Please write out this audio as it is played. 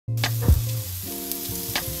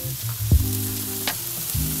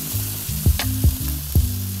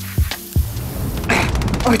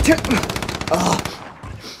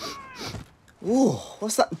Ooh,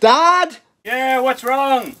 what's that? Dad? Yeah, what's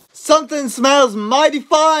wrong? Something smells mighty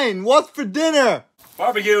fine. What's for dinner?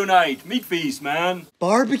 Barbecue night, meat feast, man.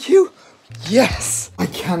 Barbecue? Yes! I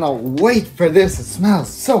cannot wait for this. It smells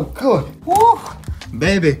so good. Woo!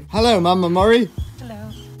 Baby. Hello, Mama Murray.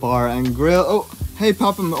 Hello. Bar and grill. Oh, hey,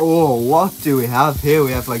 Papa. Oh, what do we have here?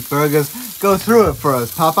 We have like burgers. Go through it for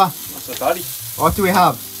us, Papa. What's the daddy? What do we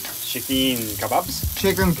have? Chicken kebabs.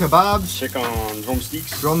 Chicken kebabs. Chicken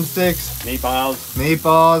drumsticks. Drumsticks. Meatballs.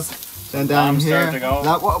 Meatballs. Then down Lamb's here. there to go.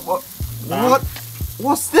 What?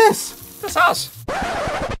 What's this? The sauce.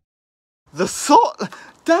 The sauce?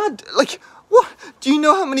 Dad, like, what? Do you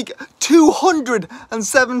know how many?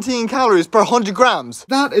 217 calories per 100 grams.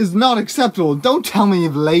 That is not acceptable. Don't tell me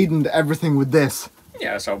you've ladened everything with this.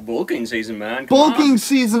 Yeah, so bulking season, man. Bulking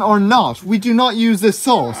season or not, we do not use this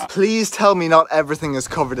sauce. Please tell me not everything is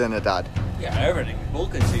covered in it, Dad. Yeah, everything.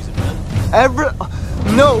 Bulking season, man.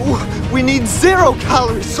 No, we need 0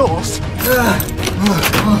 calorie sauce.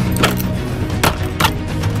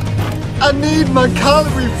 I need my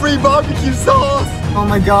calorie-free barbecue sauce. Oh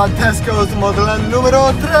my God, Tesco's motherland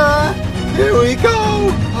numero 3. Here we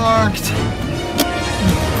go. Parked.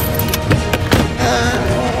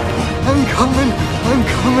 I'm coming.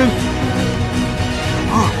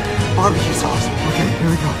 Oh, barbecue sauce. Okay, here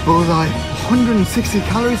we go. Bullseye. 160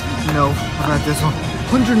 calories? No. How about this one?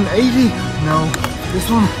 180? No. This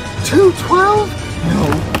one? 212? No.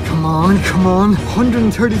 Come on.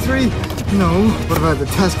 133? No. What about the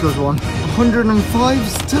Tesco's one? 105?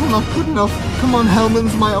 Still not good enough. Come on,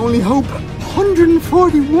 Hellman's my only hope.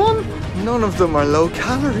 141? None of them are low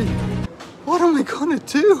calorie. What am I gonna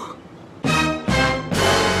do?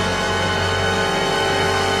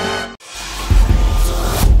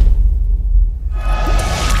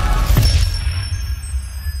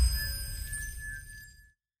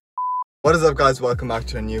 What is up, guys? Welcome back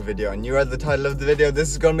to a new video, and you read the title of the video.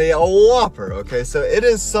 This is gonna be a whopper. Okay, so it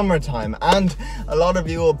is summertime and a lot of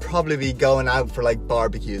you will probably be going out for like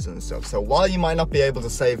barbecues and stuff. So while you might not be able to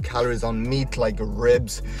save calories on meat like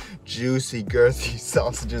ribs, juicy girthy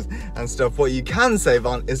sausages and stuff, what you can save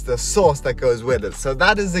on is the sauce that goes with it. So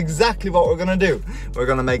that is exactly what we're gonna do. We're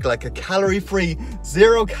gonna make like a calorie-free,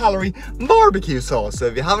 0 calorie barbecue sauce. So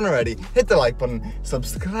if you haven't already, hit the like button,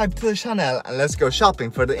 subscribe to the channel, and let's go shopping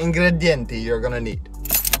for the ingredients you're gonna need.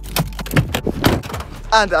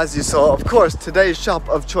 And as you saw, of course, today's shop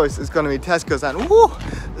of choice is gonna be Tesco's, and whoo,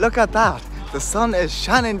 look at that. The sun is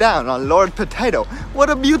shining down on Lord Potato. What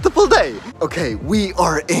a beautiful day. Okay, we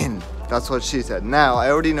are in. That's what she said. Now,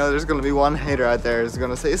 I already know there's gonna be one hater out there who's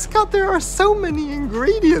gonna say, Scott, there are so many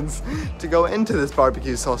ingredients to go into this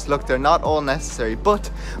barbecue sauce. Look, they're not all necessary,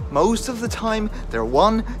 but most of the time, they're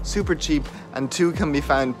 1, super cheap, and 2, can be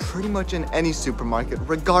found pretty much in any supermarket,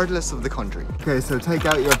 regardless of the country. Okay, so take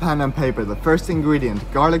out your pen and paper. The first ingredient,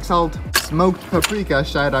 garlic salt, smoked paprika,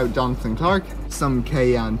 shout out Johnson Clark, some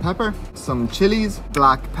cayenne pepper, some chilies,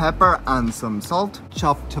 black pepper and some salt,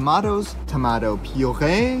 chopped tomatoes, tomato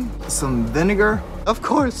puree, some vinegar. Of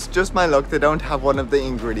course, just my luck, they don't have one of the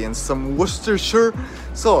ingredients. Some Worcestershire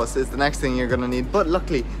sauce is the next thing you're gonna need, but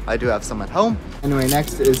luckily I do have some at home. Anyway,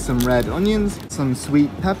 next is some red onions, some sweet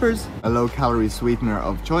peppers, a low calorie sweetener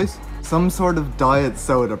of choice, some sort of diet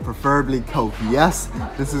soda, preferably Coke. Yes,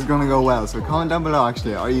 this is gonna go well, so comment down below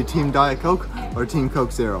actually, are you team Diet Coke or team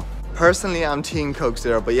Coke Zero? Personally, I'm team Coke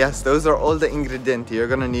Zero, but yes, those are all the ingredients you're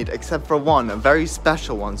gonna need, except for one, a very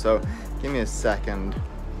special one, so give me a second.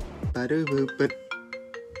 What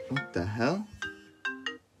the hell?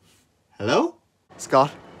 Hello?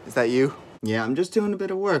 Scott, is that you? Yeah, I'm just doing a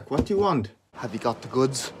bit of work. What do you want? Have you got the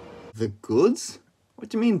goods? The goods? What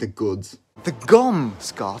do you mean the goods? The gum,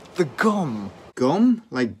 Scott, the gum. Gum?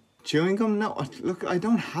 Like chewing gum? No, look, I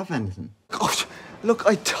don't have anything. Gosh, look,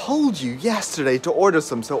 I told you yesterday to order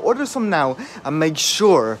some, so order some now and make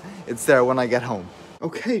sure it's there when I get home.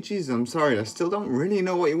 Okay, geez, I'm sorry, I still don't really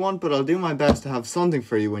know what you want, but I'll do my best to have something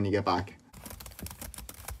for you when you get back.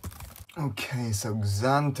 Okay, so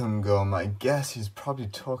xanthan gum, I guess he's probably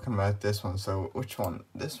talking about this one, so which one?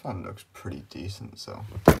 This one looks pretty decent, so.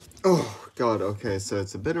 Oh, God, okay, so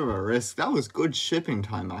it's a bit of a risk. That was good shipping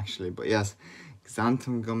time, actually, but yes,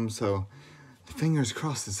 xanthan gum, so fingers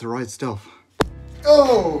crossed it's the right stuff.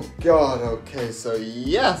 Oh, God, okay, so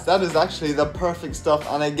yes, that is actually the perfect stuff,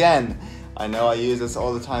 and again, I know I use this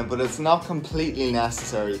all the time, but it's not completely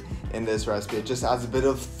necessary in this recipe. It just adds a bit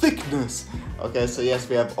of thickness. Okay, so yes,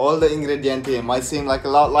 we have all the ingredients. It might seem like a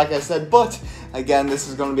lot, like I said, but again, this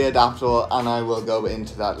is going to be adaptable, and I will go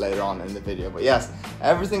into that later on in the video. But yes,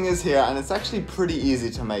 everything is here, and it's actually pretty easy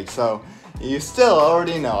to make. So You still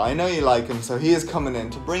already know, I know you like him, so he is coming in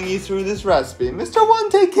to bring you through this recipe. Mr. One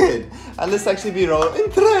Take Kid. And let's actually be roll in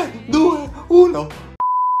 3, 2, 1.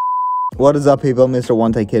 What is up, people? Mr.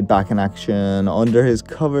 One Take Kid back in action, under his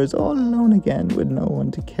covers, all alone again with no one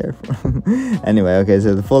to care for him. Anyway, okay,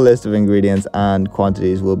 so the full list of ingredients and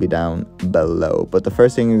quantities will be down below. But the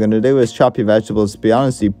first thing you're going to do is chop your vegetables. To be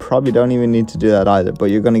honest, you probably don't even need to do that either. But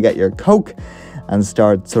you're going to get your Coke and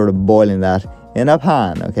start sort of boiling that in a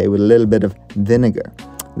pan, okay, with a little bit of vinegar.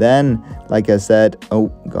 Then, like I said, oh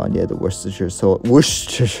god, yeah, the Worcestershire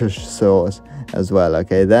sauce as well,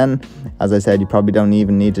 okay. Then, as I said, you probably don't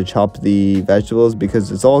even need to chop the vegetables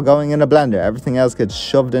because it's all going in a blender. Everything else gets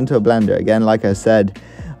shoved into a blender. Again, like I said,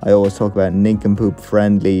 I always talk about nincompoop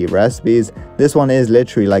friendly recipes. This one is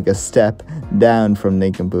literally like a step down from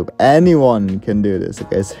nincompoop. Anyone can do this,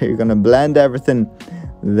 okay. So you're gonna blend everything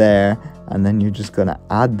there, and then you're just gonna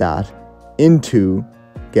add that into,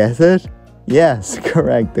 guess it? Yes,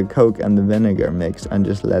 correct, the Coke and the vinegar mix, and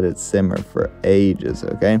just let it simmer for ages,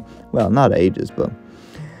 okay? Well, not ages, but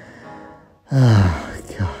oh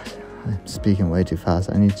god, I'm speaking way too fast.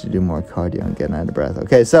 I need to do more cardio and getting out of breath.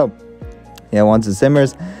 Okay, so yeah, once it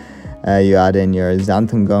simmers, you add in your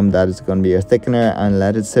xanthan gum. That is going to be your thickener, and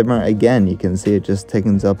let it simmer again. You can see it just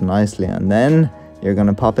thickens up nicely, and then you're going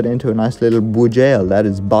to pop it into a nice little bougeal. That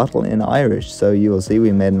is bottle in Irish. So you will see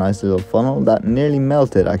we made a nice little funnel that nearly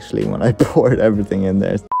melted actually when I poured everything in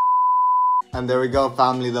there. And there we go,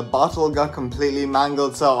 family. The bottle got completely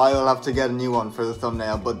mangled, so I will have to get a new one for the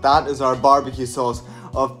thumbnail. But that is our barbecue sauce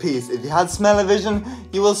of peace. If you had smell-o-vision,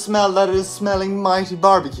 you will smell that it is smelling mighty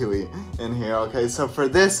barbecue-y in here, okay? So for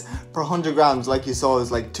this, per 100 grams, like you saw,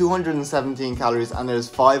 is like 217 calories, and there's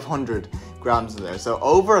 500 grams in there. So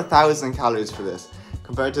over 1,000 calories for this.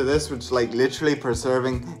 Compared to this, which like literally per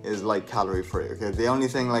serving is like calorie free, okay? The only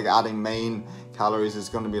thing like adding main calories is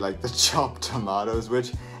going to be like the chopped tomatoes,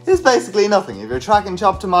 which is basically nothing. If you're tracking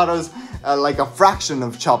chopped tomatoes, like a fraction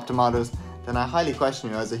of chopped tomatoes, then I highly question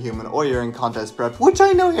you as a human, or you're in contest prep, which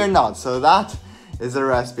I know you're not. So that is a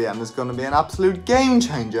recipe, and it's going to be an absolute game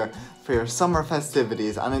changer for your summer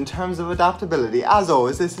festivities. And in terms of adaptability, as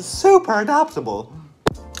always, this is super adaptable.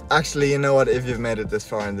 Actually, you know what, if you've made it this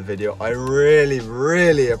far in the video, I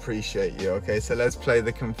really appreciate you, okay? So let's play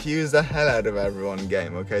the confuse the hell out of everyone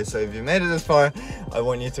game, okay? So if you made it this far, I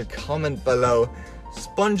want you to comment below,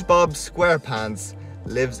 SpongeBob SquarePants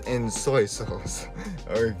lives in soy sauce,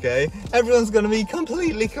 okay? Everyone's gonna be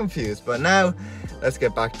completely confused, but now let's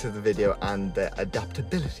get back to the video and the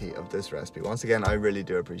adaptability of this recipe. Once again, I really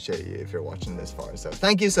do appreciate you if you're watching this far, so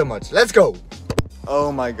thank you so much. Let's go!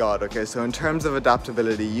 Oh my god, okay, so in terms of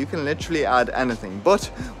adaptability, you can literally add anything, but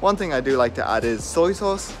one thing I do like to add is soy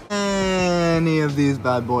sauce. Any of these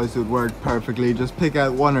bad boys would work perfectly. Just pick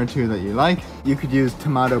out one or two that you like. You could use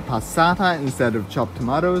tomato passata instead of chopped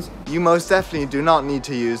tomatoes. You most definitely do not need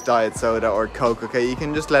to use diet soda or Coke, okay? You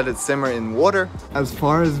can just let it simmer in water. As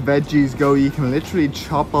far as veggies go, you can literally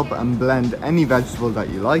chop up and blend any vegetable that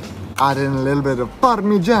you like. Add in a little bit of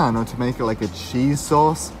parmigiano to make it like a cheese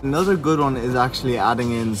sauce. Another good one is actually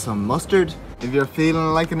adding in some mustard. If you're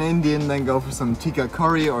feeling like an Indian, then go for some tikka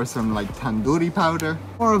curry or some like tandoori powder.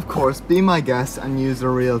 Or of course, be my guest and use the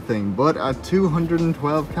real thing, but at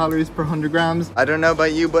 212 calories per 100 grams. I don't know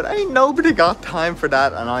about you, but ain't nobody got time for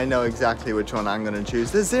that, and I know exactly which one I'm gonna choose.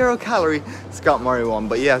 The 0 calorie Scott Murray one.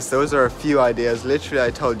 But yes, those are a few ideas. Literally, I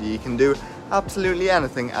told you can do absolutely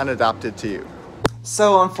anything and adapt it to you.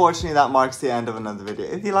 So unfortunately that marks the end of another video.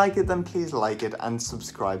 If you like it, then please like it and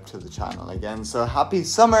subscribe to the channel again. So happy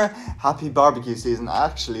summer, happy barbecue season.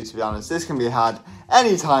 Actually, to be honest, this can be had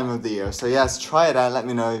any time of the year. So yes, try it out, let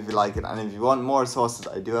me know if you like it. And if you want more sauces,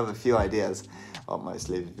 I do have a few ideas up my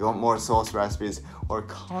sleeve. If you want more sauce recipes or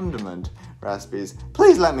condiment recipes,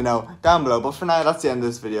 please let me know down below. But for now, that's the end of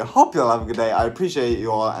this video. Hope you all have a good day. I appreciate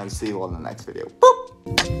you all, and see you all in the next video.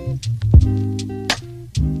 Boop!